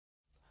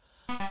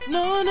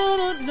No, no,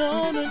 no,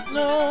 no, no,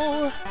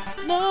 no.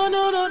 No,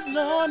 no, no,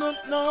 no, no,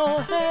 no.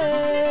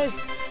 Hey,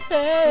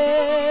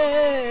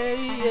 hey,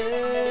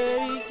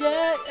 yeah,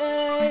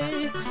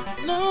 yeah.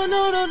 No,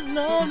 no, no,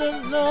 no, no,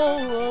 no.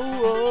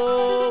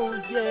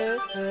 Oh, yeah,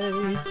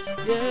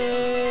 yeah,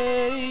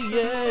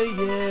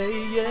 yeah,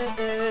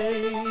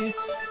 yeah.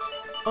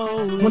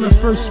 Oh, when I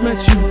first met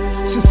you,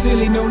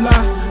 sincerely no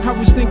lie, I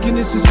was thinking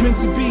this is meant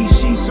to be.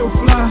 She's so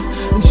fly,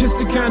 and just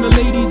the kind of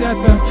lady that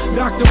the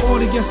doctor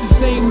ordered. Guess the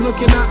same look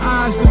in her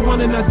eyes, the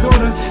one in her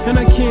daughter. And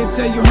I can't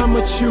tell you how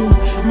much you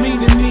mean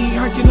to me.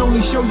 I can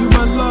only show you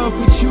my love,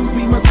 but you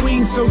be my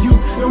queen, so you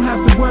don't have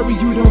to worry,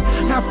 you don't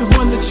have to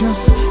wonder.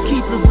 Just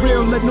keep it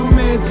real, let no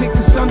man take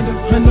us under.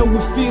 I know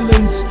with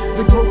feelings,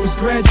 the growth is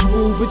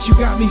gradual, but you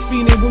got me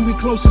feeling when we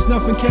close, it's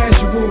nothing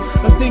casual.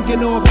 I'm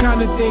thinking all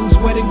kind of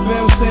things, wedding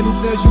bells, setting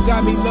sails. You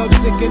got me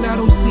lovesick and I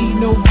don't see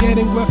no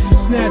getting, but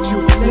it's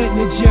natural, letting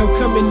the gel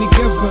coming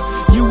together.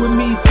 You and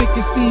me, thick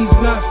as thieves,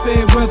 not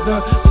fair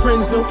weather.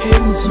 Friends, no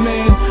ends,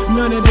 man,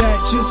 none of that.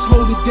 Just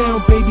hold it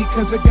down, baby,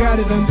 cause I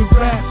got it under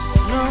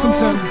wraps.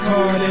 Sometimes it's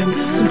hard and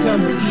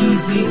sometimes it's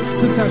easy.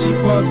 Sometimes she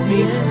bug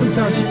me,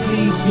 sometimes she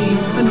please me.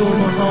 I know in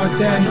my heart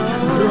that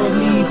girl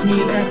needs me,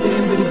 and at the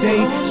end of the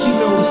day, she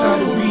knows how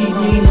to read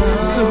me.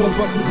 So I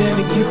buckle down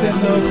and give that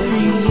love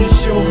freely.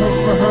 Show her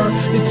for her,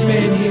 this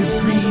man here's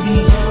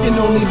greedy, and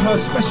only her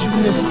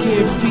specialness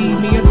can feed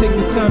me. I take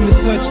the time as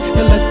such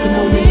and let the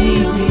moment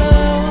lead me.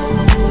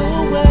 The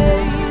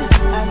way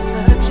I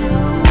touch you,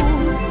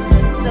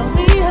 tell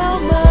me how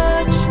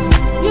much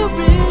you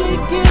really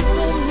give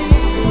for me.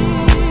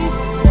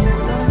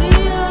 Tell me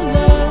I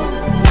love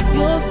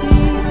your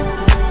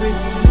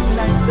secrets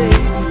tonight,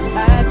 baby.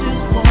 I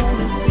just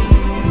wanna be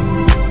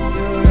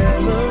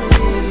your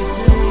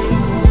everything,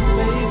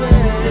 baby.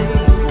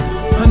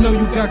 I know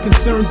you got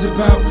concerns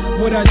about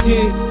what I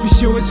did. For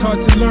sure it's hard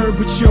to learn,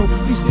 but yo,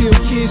 we still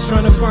kids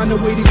trying to find a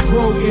way to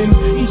grow in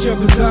each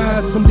other's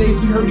eyes. Some days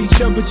we hurt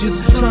each other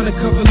just trying to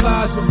cover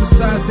lies, but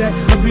besides that,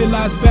 I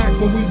realized back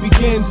when we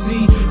began,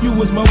 see, you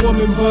was my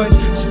woman, but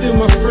still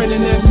my friend,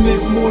 and that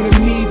meant more to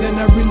me than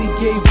I really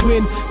gave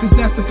in, cause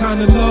that's the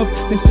kind of love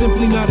that's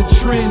simply not a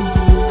trend.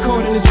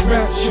 Caught in this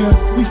rapture,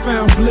 we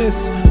found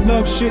bliss.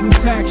 Love shouldn't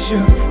tax you.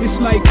 It's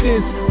like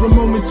this, from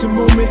moment to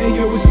moment, and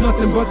yo, it's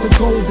nothing but the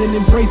golden,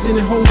 embracing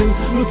and holding.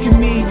 Look at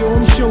me, yo,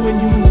 I'm showing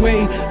you the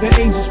way that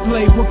angels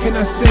play. What can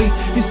I say?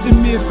 It's the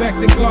mere fact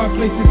that God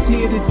places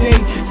here today.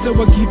 So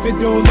I give it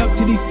all up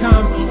to these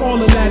times, all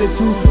in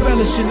latitude,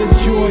 relishing the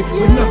joy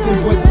with nothing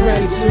but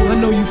gratitude. I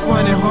know you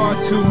find it hard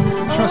to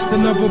trust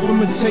another, but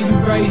I'ma tell you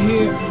right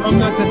here,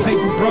 I'm not that type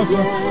of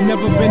brother.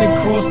 Never been at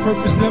cross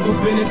purpose, never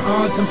been at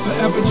odds. I'm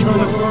forever trying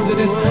to further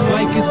this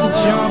like it's a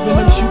job, and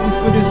I'm shooting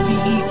for the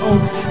CEO.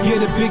 Yeah,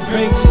 the big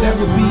banks, that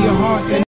would be your heart.